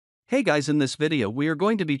Hey guys, in this video we are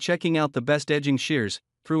going to be checking out the best edging shears.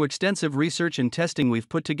 Through extensive research and testing we've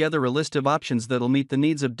put together a list of options that'll meet the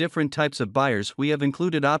needs of different types of buyers. We have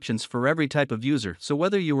included options for every type of user, so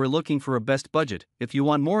whether you are looking for a best budget, if you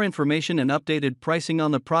want more information and updated pricing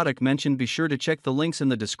on the product mentioned, be sure to check the links in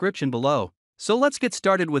the description below. So let's get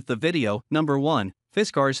started with the video. Number 1.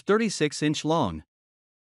 Fiskars 36-inch long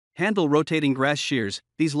handle rotating grass shears.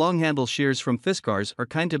 These long handle shears from Fiskars are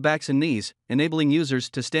kind to backs and knees, enabling users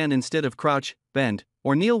to stand instead of crouch, bend,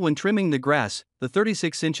 or kneel when trimming the grass. The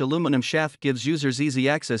 36-inch aluminum shaft gives users easy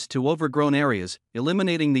access to overgrown areas,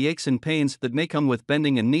 eliminating the aches and pains that may come with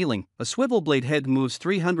bending and kneeling. A swivel blade head moves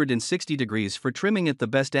 360 degrees for trimming at the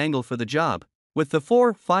best angle for the job. With the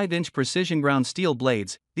 4-5-inch precision ground steel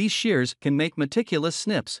blades, these shears can make meticulous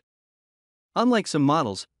snips. Unlike some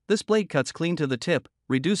models, this blade cuts clean to the tip,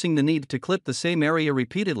 reducing the need to clip the same area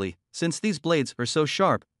repeatedly. Since these blades are so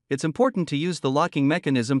sharp, it's important to use the locking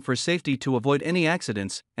mechanism for safety to avoid any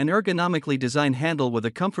accidents. An ergonomically designed handle with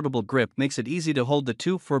a comfortable grip makes it easy to hold the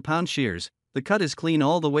 2 4-pound shears. The cut is clean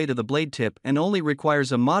all the way to the blade tip and only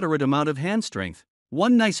requires a moderate amount of hand strength.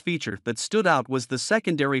 One nice feature that stood out was the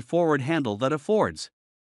secondary forward handle that affords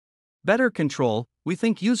better control. We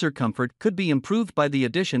think user comfort could be improved by the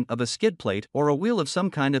addition of a skid plate or a wheel of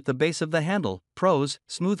some kind at the base of the handle. Pros: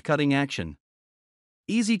 smooth cutting action,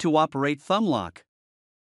 easy to operate thumb lock,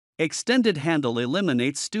 extended handle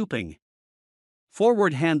eliminates stooping,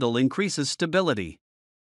 forward handle increases stability.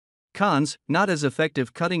 Cons: not as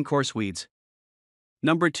effective cutting coarse weeds.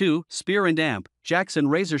 Number 2. Spear and Amp Jackson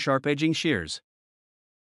Razorsharp edging shears.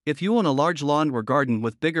 If you own a large lawn or garden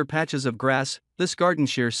with bigger patches of grass, this garden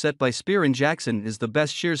shear set by Spear & Jackson is the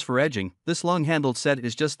best shears for edging. This long-handled set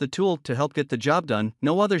is just the tool to help get the job done.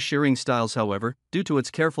 No other shearing styles, however, due to its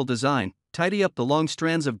careful design, tidy up the long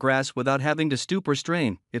strands of grass without having to stoop or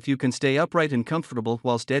strain. If you can stay upright and comfortable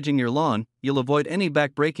whilst edging your lawn, you'll avoid any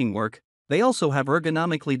back-breaking work. They also have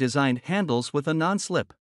ergonomically designed handles with a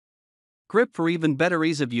non-slip grip for even better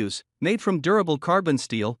ease of use. Made from durable carbon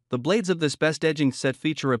steel, the blades of this best edging set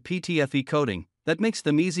feature a PTFE coating that makes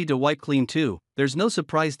them easy to wipe clean too. There's no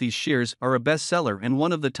surprise these shears are a bestseller and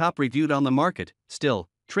one of the top reviewed on the market. Still,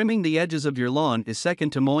 trimming the edges of your lawn is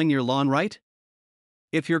second to mowing your lawn, right?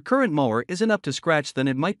 If your current mower isn't up to scratch, then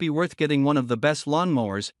it might be worth getting one of the best lawn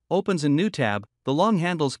mowers. Opens a new tab. The long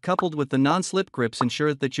handles coupled with the non-slip grips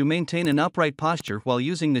ensure that you maintain an upright posture while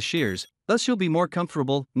using the shears, thus you'll be more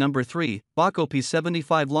comfortable. Number 3. Bahco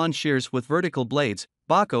P75 lawn shears with vertical blades.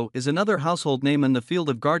 Bahco is another household name in the field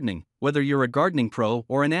of gardening. Whether you're a gardening pro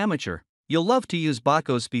or an amateur, you'll love to use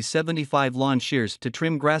Bahco's P75 lawn shears to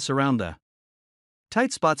trim grass around the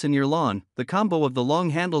tight spots in your lawn. The combo of the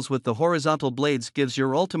long handles with the horizontal blades gives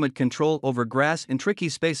your ultimate control over grass in tricky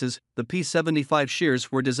spaces. The P75 shears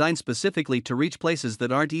were designed specifically to reach places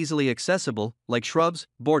that aren't easily accessible, like shrubs,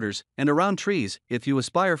 borders, and around trees. If you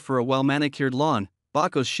aspire for a well-manicured lawn,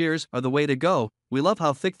 Bahco's shears are the way to go. We love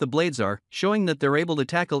how thick the blades are, showing that they're able to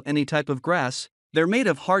tackle any type of grass. They're made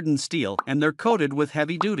of hardened steel and they're coated with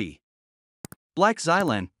heavy-duty black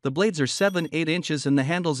Xylan. The blades are 7-8 inches and the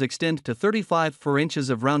handles extend to 35-4 inches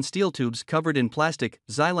of round steel tubes covered in plastic.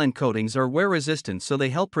 Xylan coatings are wear resistant, so they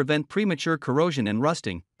help prevent premature corrosion and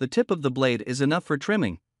rusting. The tip of the blade is enough for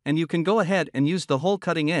trimming, and you can go ahead and use the whole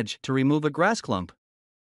cutting edge to remove a grass clump.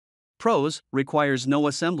 Pros: requires no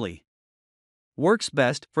assembly, works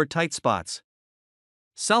best for tight spots.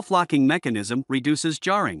 Self-locking mechanism reduces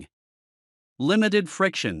jarring, limited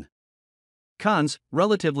friction. Cons: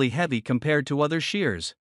 relatively heavy compared to other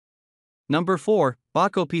shears. Number 4.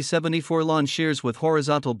 Bahco P74 lawn shears with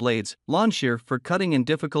horizontal blades. Lawn shear for cutting in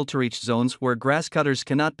difficult to reach zones where grass cutters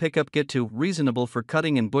cannot pick up. Get to. Reasonable for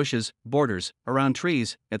cutting in bushes, borders, around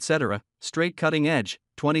trees, etc. Straight cutting edge,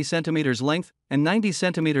 20 cm length, and 90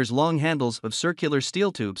 cm long handles of circular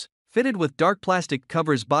steel tubes, fitted with dark plastic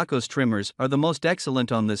covers. Bahco's trimmers are the most excellent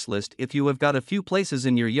on this list. If you have got a few places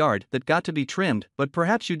in your yard that got to be trimmed, but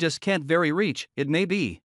perhaps you just can't very reach, it may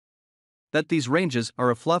be that these ranges are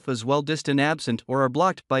a fluff as well, distant, absent, or are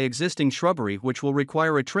blocked by existing shrubbery which will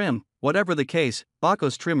require a trim. Whatever the case,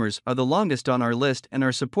 Bahco's trimmers are the longest on our list and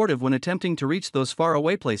are supportive when attempting to reach those far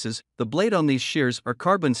away places. The blade on these shears are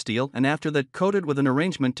carbon steel and after that coated with an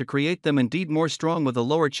arrangement to create them indeed more strong with a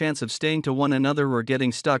lower chance of staying to one another or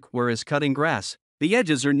getting stuck. Whereas cutting grass, the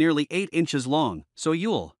edges are nearly 8 inches long, so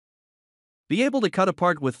you'll be able to cut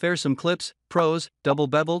apart with fearsome clips. Pros: double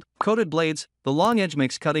beveled, coated blades. The long edge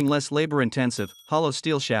makes cutting less labor intensive. Hollow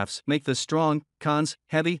steel shafts make this strong. Cons: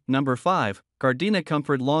 heavy. Number 5. Gardena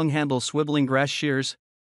Comfort long handle swiveling grass shears.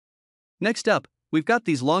 Next up, We've got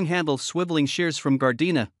these long-handle swiveling shears from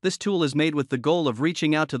Gardena. This tool is made with the goal of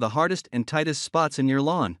reaching out to the hardest and tightest spots in your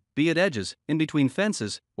lawn, be it edges, in between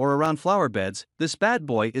fences, or around flower beds. This bad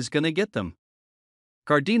boy is gonna get them.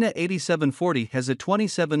 Gardena 8740 has a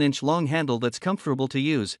 27-inch long handle that's comfortable to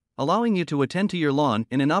use, allowing you to attend to your lawn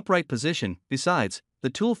in an upright position. Besides, the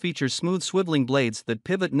tool features smooth swiveling blades that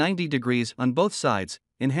pivot 90 degrees on both sides,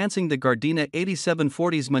 enhancing the Gardena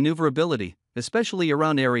 8740's maneuverability, especially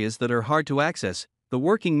around areas that are hard to access. The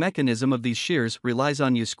working mechanism of these shears relies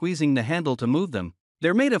on you squeezing the handle to move them.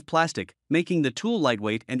 They're made of plastic, making the tool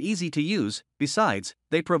lightweight and easy to use. Besides,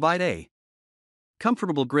 they provide a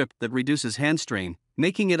comfortable grip that reduces hand strain,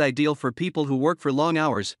 making it ideal for people who work for long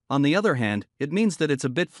hours. On the other hand, it means that it's a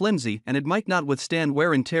bit flimsy and it might not withstand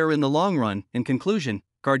wear and tear in the long run. In conclusion,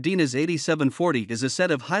 Gardena's 8740 is a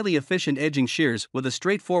set of highly efficient edging shears with a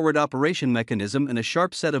straightforward operation mechanism and a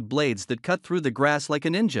sharp set of blades that cut through the grass like a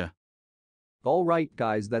ninja. Alright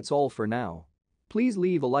guys, that's all for now. Please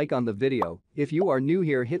leave a like on the video. If you are new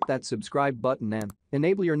here, hit that subscribe button and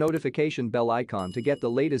enable your notification bell icon to get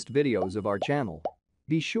the latest videos of our channel.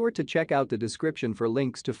 Be sure to check out the description for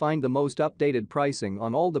links to find the most updated pricing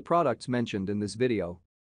on all the products mentioned in this video.